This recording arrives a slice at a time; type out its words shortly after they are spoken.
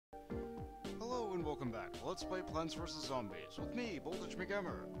welcome back. Let's play Plants vs. Zombies with me,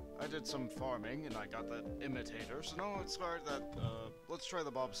 McGammar. I did some farming and I got that imitator, so now let's start that, let's try the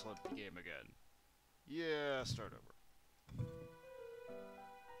Bobsled game again. Yeah, start over.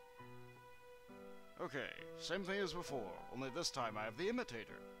 Okay, same thing as before, only this time I have the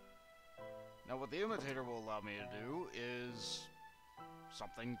imitator. Now what the imitator will allow me to do is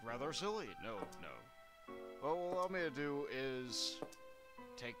something rather silly. No. What it will allow me to do is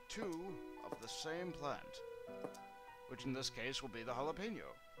take two of the same plant, which in this case will be the jalapeno.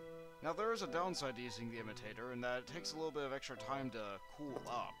 Now there is a downside to using the imitator in that it takes a little bit of extra time to cool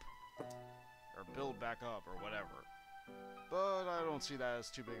up, or build back up, or whatever. But I don't see that as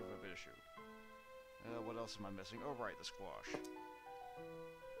too big of an issue. What else am I missing? Oh right, the squash.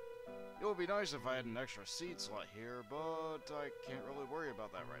 It would be nice if I had an extra seed slot here, but I can't really worry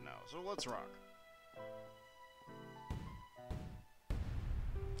about that right now, so let's rock.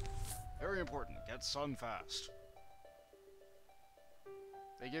 Very important, get sun fast.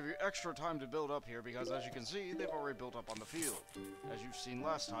 They give you extra time to build up here because, as you can see, they've already built up on the field, as you've seen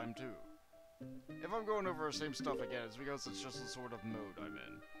last time too. If I'm going over the same stuff again, it's because it's just the sort of mode I'm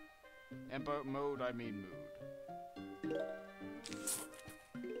in. And by mode, I mean mood.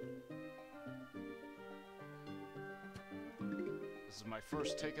 This is my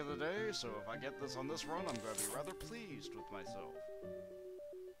first take of the day, so if I get this on this run, I'm going to be rather pleased with myself.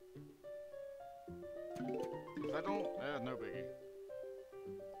 If I don't, no biggie.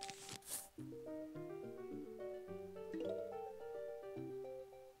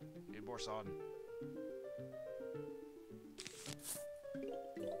 Need more sod.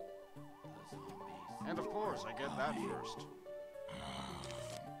 And of course, I get that first.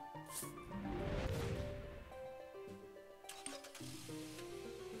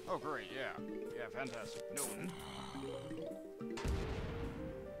 Oh great, yeah. Yeah, fantastic. No.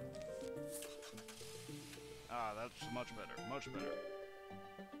 Ah, that's much better, much better.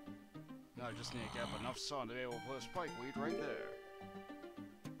 Now I just need to get up enough sun to be able to put a spikeweed right there.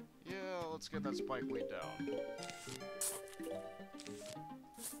 Yeah, let's get that spikeweed down.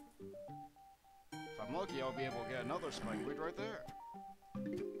 If I'm lucky, I'll be able to get another spikeweed right there.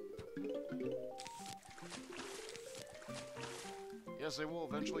 Yes, they will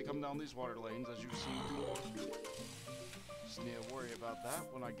eventually come down these water lanes, as you've seen before. Just need to worry about that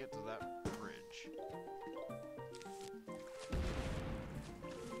when I get to that bridge.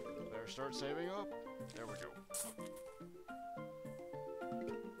 Better start saving up. There we go.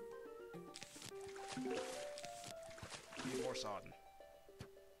 Need more sod.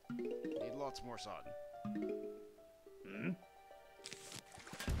 Need lots more sod.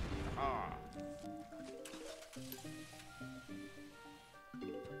 Ah.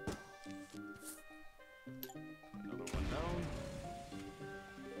 Another one down.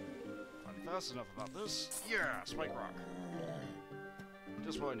 I'm fast enough about this. Yeah, spike rock.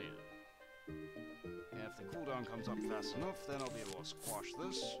 Just what I needed. And if the cooldown comes up fast enough, then I'll be able to squash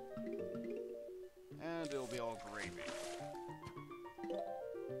this. And it'll be all gravy.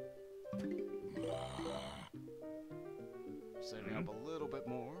 Saving up a little bit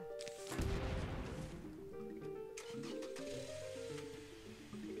more.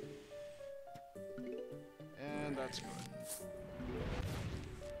 And that's good.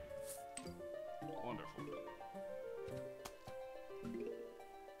 Wonderful.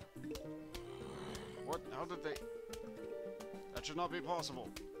 What? How did they... That should not be possible.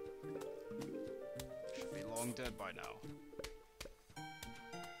 Should be long dead by now.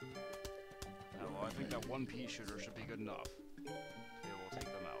 Oh, well, I think that one pea shooter should be good enough. To be able to take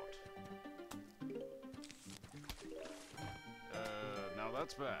them out. Now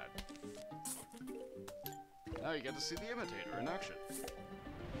that's bad. Now you get to see the imitator in action.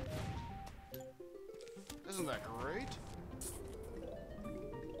 Isn't that great?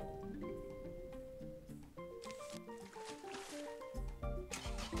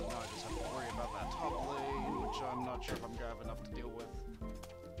 Now I just have to worry about that top lane, which I'm not sure if I'm gonna have enough to deal with.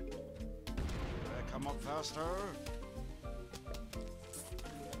 Come up faster.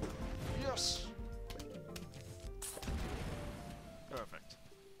 Yes! Perfect.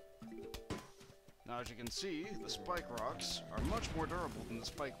 Now as you can see, the spike rocks are much more durable than the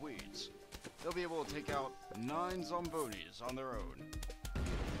spike weeds. They'll be able to take out 9 zombonis on their own.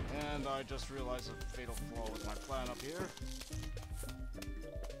 And I just realized a fatal flaw with my plan up here.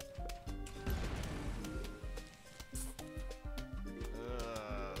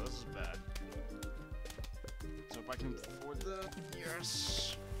 This is bad. So if I can afford that,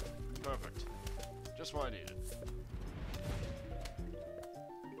 yes! Perfect. Just what I needed.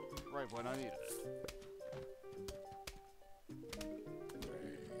 Right when I needed it.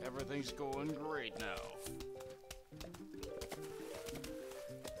 Everything's going great now.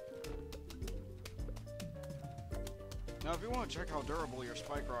 Now, if you want to check how durable your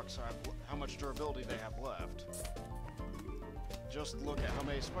spike rocks have, how much durability they have left, just look at how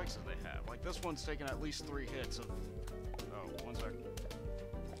many spikes that they have. Like, this one's taken at least 3 hits of... Oh, one sec.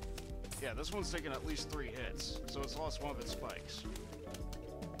 Yeah, this one's taken at least 3 hits, so it's lost one of its spikes.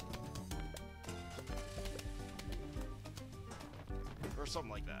 Or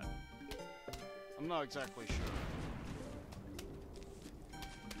something like that. I'm not exactly sure.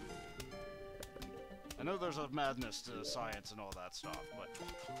 I know there's a madness to science and all that stuff, but...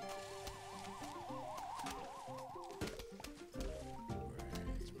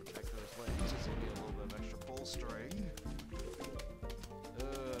 Let's protect those legs, as they need a little bit of extra bolstering.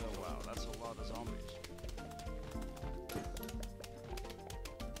 Wow, that's a lot of zombies.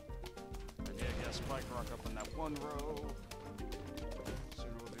 I need to get a spike rock up in that one row.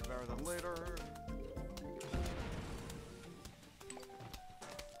 Sooner will be better than later.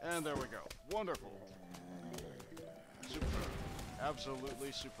 And there we go. Wonderful. Superb.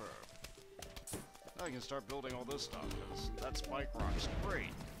 Absolutely superb. Now I can start building all this stuff, because that spike rock's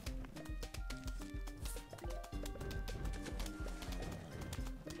great.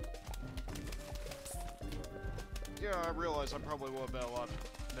 Yeah, I realize I probably would have been a lot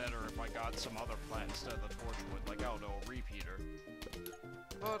better if I got some other plant instead of the torchwood, like, I don't know, a repeater.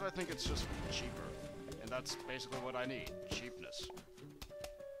 But I think it's just cheaper. And that's basically what I need. Cheapness.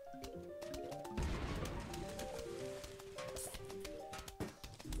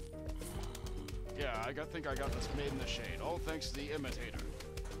 Yeah, I think I got this made in the shade, all thanks to the imitator.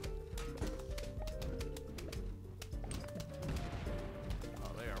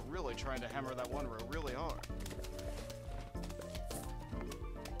 Oh, they are really trying to hammer that one row really hard.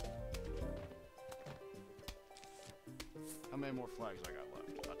 How many more flags I got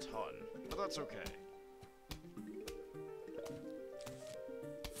left? A ton, but that's okay.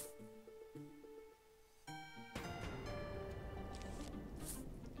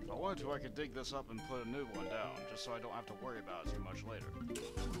 If I wanted to, I could dig this up and put a new one down, just so I don't have to worry about it too much later. In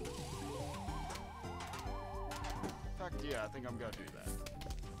fact, yeah, I think I'm gonna do that.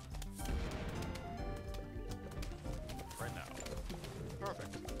 Right now.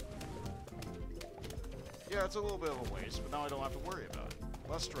 Perfect. Yeah, it's a little bit of a waste, but now I don't have to worry about it.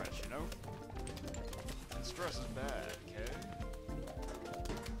 Less stress, you know? And stress is bad, okay?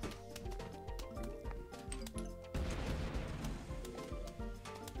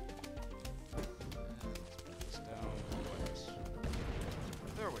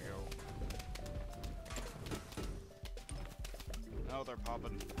 There we go. Now they're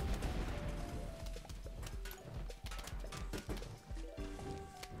popping.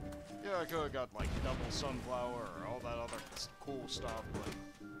 Yeah, I could have got like double sunflower or all that other cool stuff, but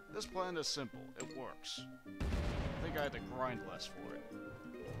this plan is simple. It works. I think I had to grind less for it.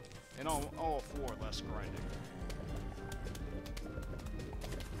 And all for less grinding.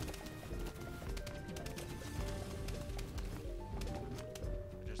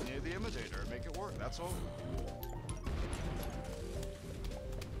 The imitator and make it work, that's all.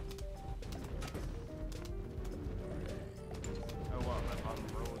 Oh wow, that bottom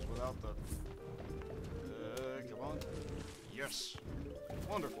row is without the... come on. Yes!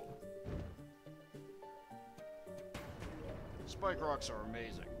 Wonderful. Spike rocks are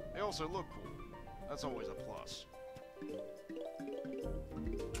amazing. They also look cool. That's always a plus.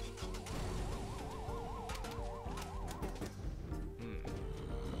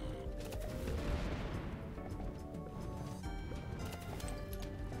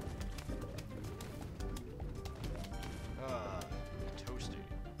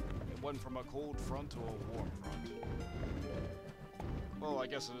 From a cold front to a warm front. Well, I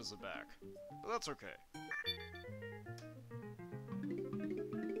guess it is the back, but that's okay.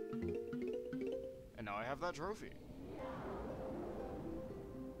 And now I have that trophy.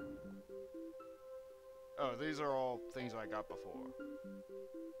 Oh, these are all things I got before.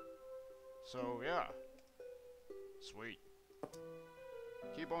 So, yeah. Sweet.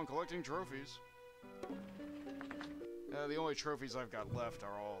 Keep on collecting trophies. The only trophies I've got left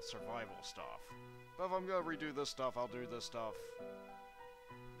are all survival stuff. But if I'm gonna redo this stuff, I'll do this stuff.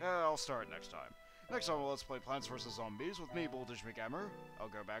 I'll start next time. Next time, let's play Plants vs. Zombies with me, McGammar. I'll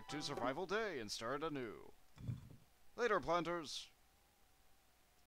go back to Survival Day and start anew. Later, planters!